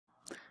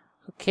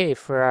Okay,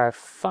 for our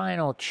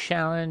final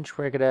challenge,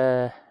 we're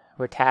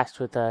tasked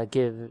with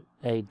give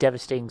a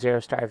devastating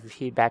 0-star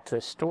feedback to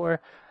the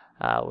store,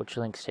 which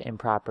links to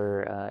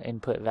improper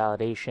input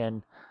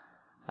validation.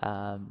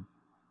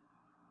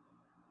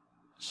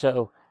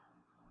 So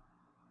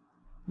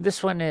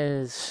this one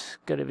is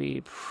going to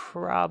be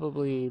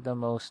probably the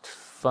most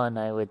fun,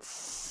 I would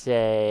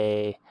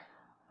say,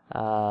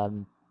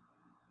 out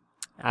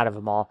of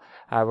them all.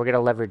 We're going to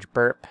leverage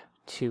burp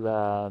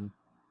to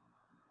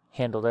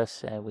handle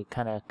this, and we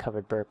kind of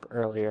covered burp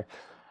earlier.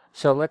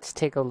 So let's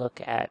take a look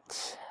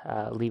at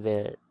leave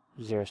a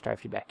 0-star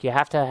feedback. You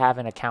have to have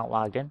an account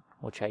logged in,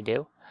 which I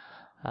do.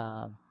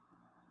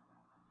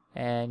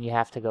 And you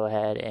have to go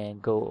ahead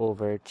and go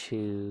over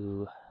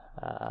to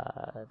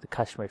the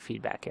customer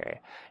feedback area.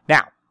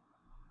 Now,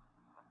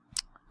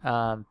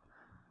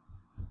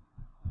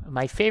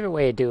 my favorite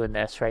way of doing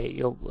this, right?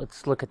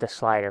 Let's look at the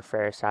slider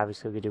first.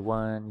 Obviously, we do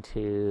 1,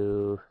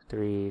 2,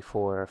 3,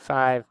 4,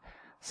 5.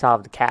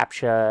 Solve the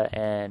CAPTCHA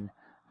and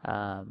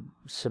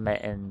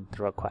submit in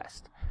the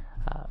request.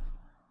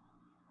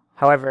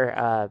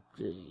 However,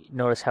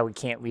 notice how we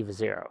can't leave a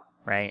 0,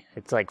 right?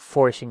 It's like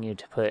forcing you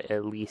to put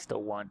at least a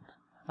 1.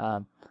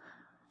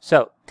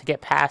 So to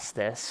get past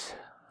this,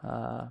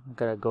 I'm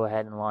going to go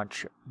ahead and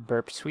launch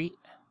Burp Suite.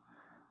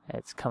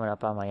 It's coming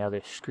up on my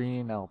other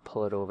screen. I'll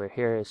pull it over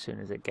here as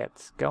soon as it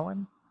gets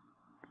going.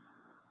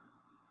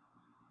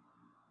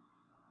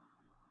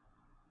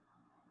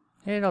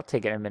 And it'll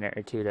take it a minute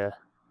or two to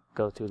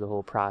go through the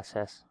whole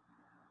process.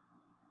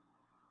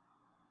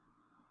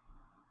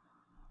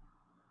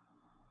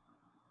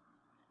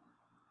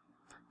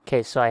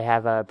 Okay, so I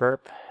have a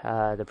burp.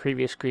 The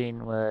previous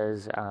screen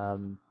was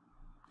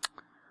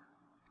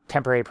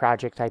temporary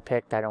project I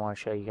picked. I don't want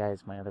to show you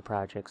guys my other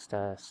projects.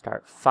 To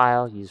start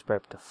file, use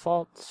burp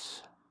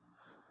defaults,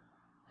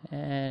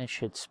 and it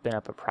should spin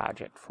up a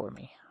project for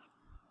me.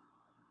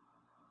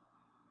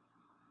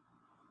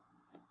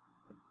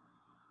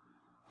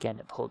 Again,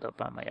 it pulled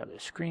up on my other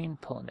screen,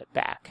 pulling it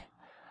back.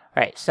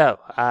 All right, so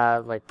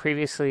like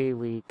previously,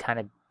 we kind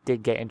of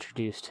did get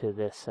introduced to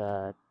this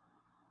the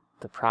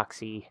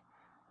proxy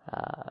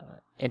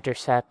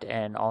intercept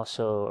and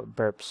also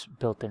burp's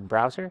built-in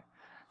browser.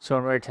 So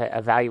in order to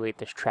evaluate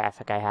this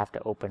traffic, I have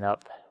to open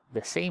up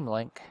the same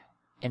link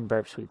in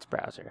Burp Suite's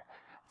browser.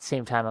 At the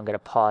same time, I'm going to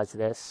pause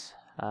this.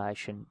 I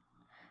shouldn't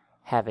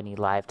have any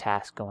live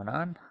tasks going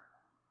on.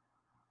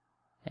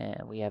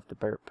 And we have the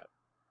Burp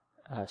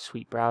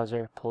Suite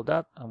browser pulled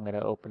up. I'm going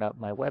to open up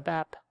my web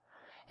app.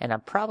 And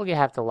I'm probably going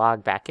to have to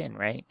log back in,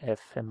 right?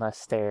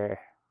 Unless they're...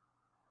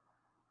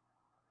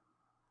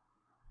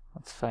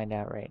 Let's find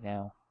out right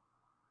now.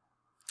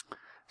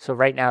 So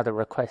right now the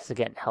request is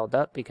getting held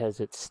up because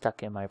it's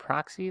stuck in my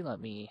proxy. Let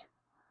me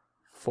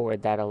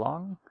forward that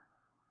along.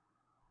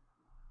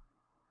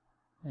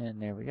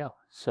 And there we go.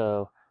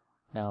 So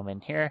now I'm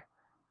in here.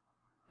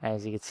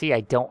 As you can see,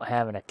 I don't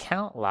have an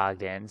account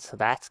logged in, so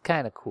that's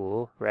kind of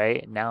cool,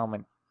 right? Now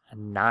I'm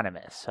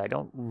anonymous, so I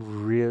don't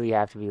really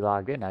have to be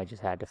logged in. I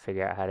just had to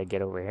figure out how to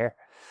get over here.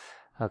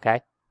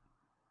 Okay.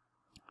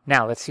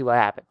 Now let's see what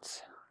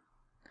happens.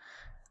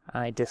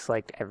 I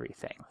disliked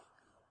everything.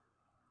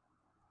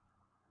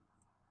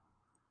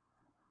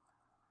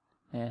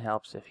 It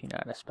helps if you know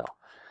how to spell.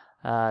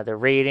 The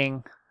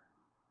rating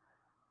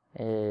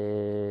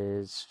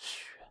is...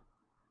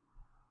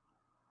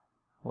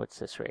 What's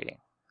this rating?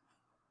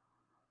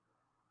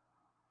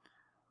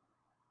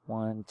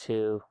 1,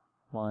 2,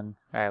 1.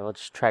 Alright, we'll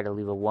just try to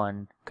leave a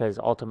 1, because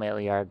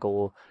ultimately our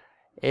goal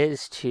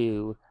is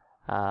to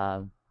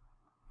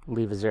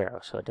leave a 0,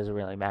 so it doesn't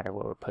really matter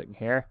what we're putting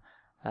here.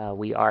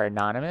 We are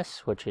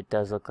anonymous, which it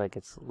does look like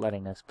it's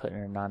letting us put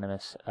an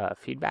anonymous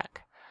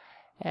feedback.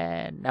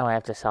 And now I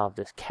have to solve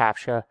this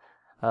CAPTCHA.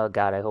 Oh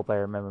god, I hope I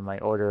remember my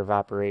order of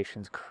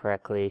operations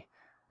correctly.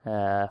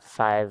 5,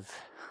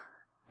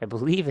 I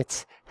believe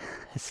it's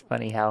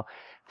funny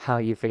how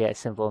you forget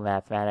simple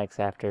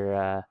mathematics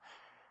after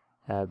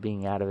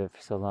being out of it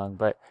for so long.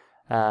 But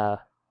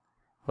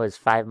was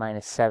 5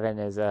 minus 7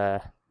 is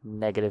a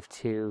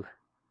 -2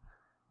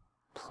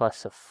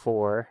 plus a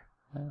 4.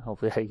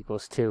 Hopefully that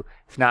equals 2.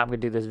 If not, I'm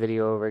going to do this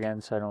video over again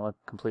so I don't look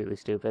completely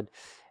stupid.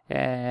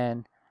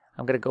 And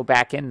I'm going to go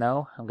back in,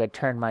 though. I'm going to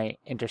turn my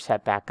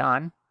intercept back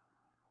on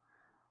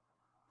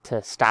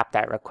to stop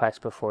that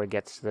request before it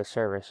gets to the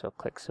server. So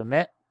click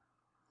Submit.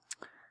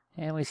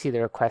 And we see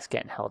the request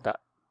getting held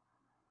up.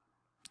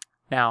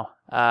 Now,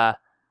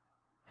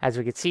 as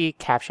we can see,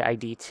 CAPTCHA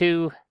ID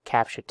 2,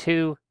 CAPTCHA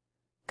 2,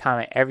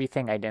 comment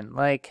everything I didn't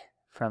like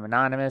from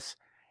Anonymous.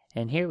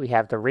 And here we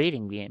have the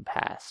rating being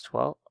passed.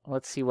 Well,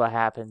 let's see what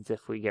happens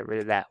if we get rid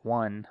of that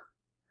 1,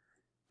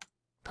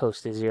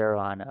 post a 0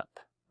 on up,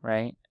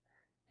 right?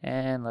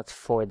 And let's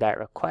forward that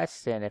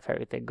request, and if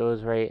everything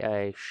goes right,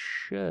 I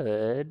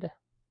should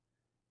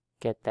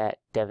get that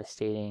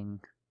devastating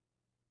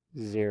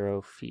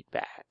 0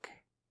 feedback.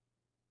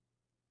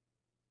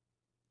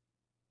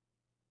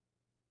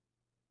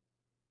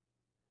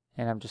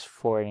 And I'm just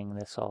forwarding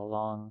this all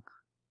along.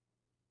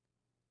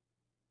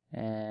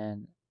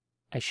 And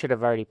I should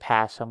have already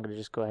passed, so I'm going to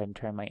just go ahead and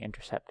turn my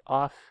intercept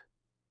off.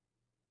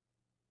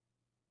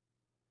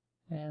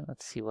 And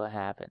let's see what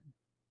happened.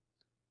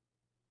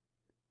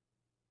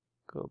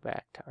 Go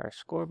back to our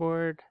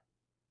scoreboard.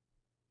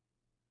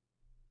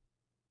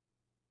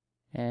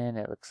 And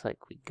it looks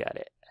like we got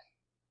it.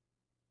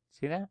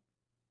 See that?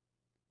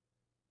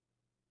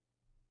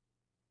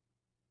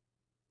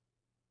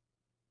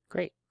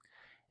 Great.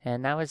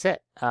 And that was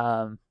it.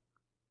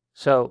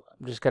 So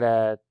I'm just going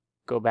to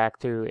go back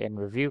through and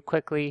review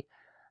quickly.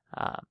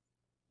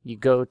 You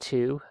go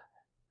to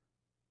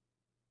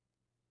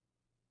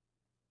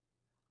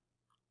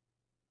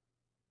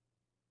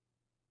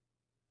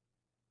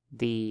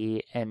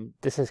and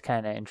this is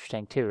kind of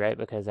interesting too, right?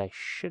 Because I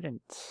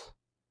shouldn't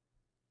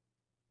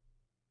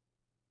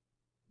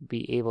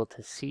be able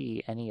to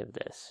see any of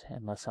this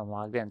unless I'm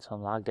logged in. So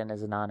I'm logged in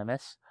as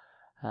anonymous.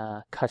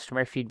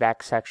 Customer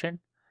feedback section.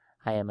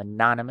 I am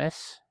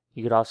anonymous.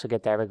 You could also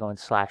get there by going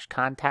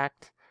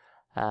 /contact.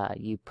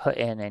 You put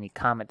in any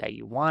comment that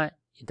you want.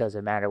 It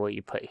doesn't matter what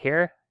you put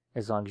here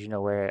as long as you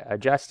know where to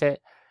adjust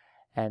it.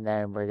 And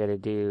then we're going to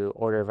do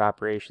order of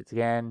operations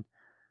again.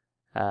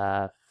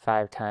 5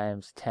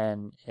 times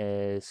 10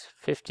 is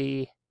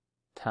 50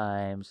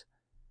 times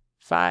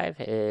 5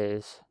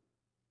 is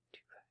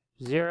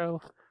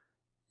 0.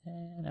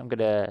 And I'm going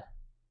to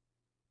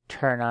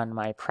turn on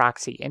my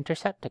proxy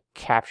intercept to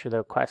capture the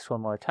request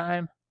one more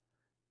time.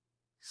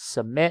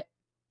 Submit.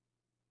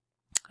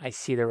 I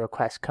see the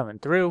request coming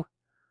through.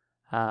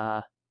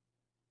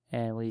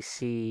 And we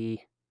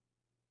see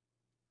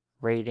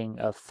rating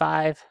of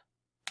 5.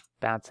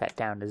 Bounce that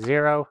down to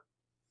 0.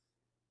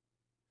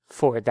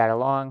 Forward that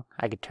along.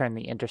 I could turn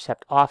the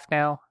intercept off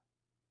now.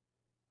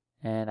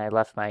 And I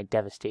left my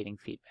devastating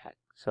feedback.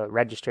 So it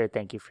registered.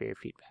 Thank you for your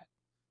feedback.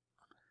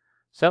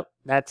 So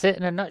that's it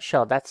in a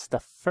nutshell. That's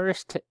the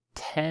first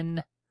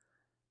 10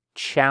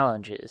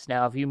 challenges.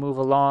 Now if you move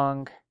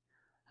along,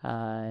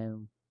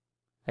 again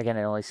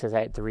it only says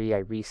I had 3. I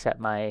reset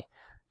my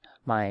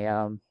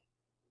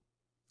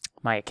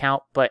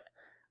account, but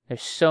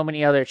there's so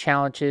many other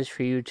challenges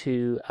for you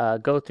to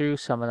go through.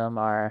 Some of them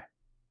are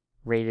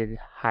rated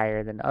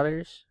higher than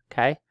others.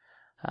 Okay,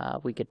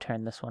 we could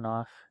turn this one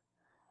off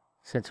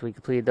since we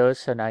completed those,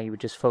 so now you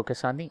would just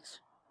focus on these.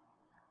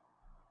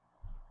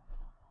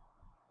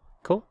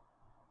 Cool.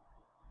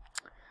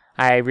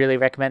 I really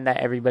recommend that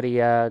everybody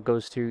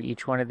goes through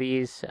each one of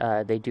these.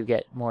 They do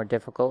get more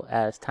difficult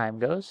as time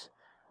goes,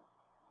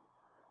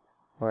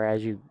 or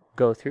as you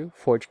go through.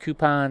 Forge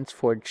coupons,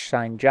 forge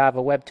signed Java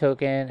web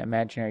token,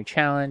 imaginary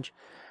challenge.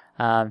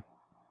 That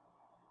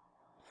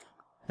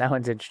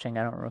one's interesting.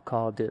 I don't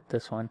recall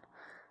this one.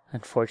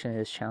 Unfortunately,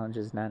 this challenge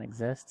does not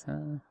exist.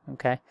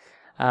 Okay.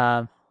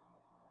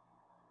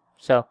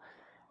 So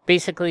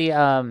basically,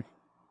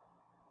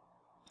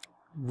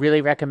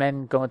 really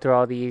recommend going through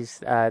all these.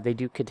 They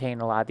do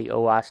contain a lot of the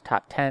OWASP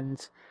Top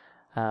Tens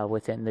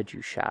within the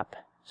Juice Shop.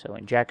 So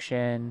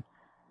injection,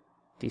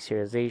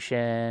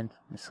 deserialization,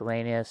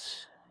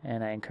 miscellaneous,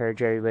 and I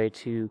encourage everybody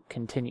to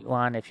continue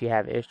on. If you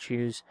have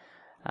issues,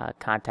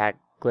 contact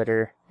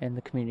Glitter in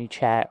the community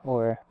chat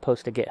or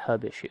post a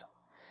GitHub issue.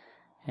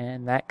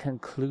 And that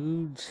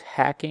concludes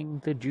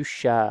hacking the Juice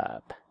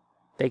Shop.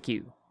 Thank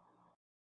you.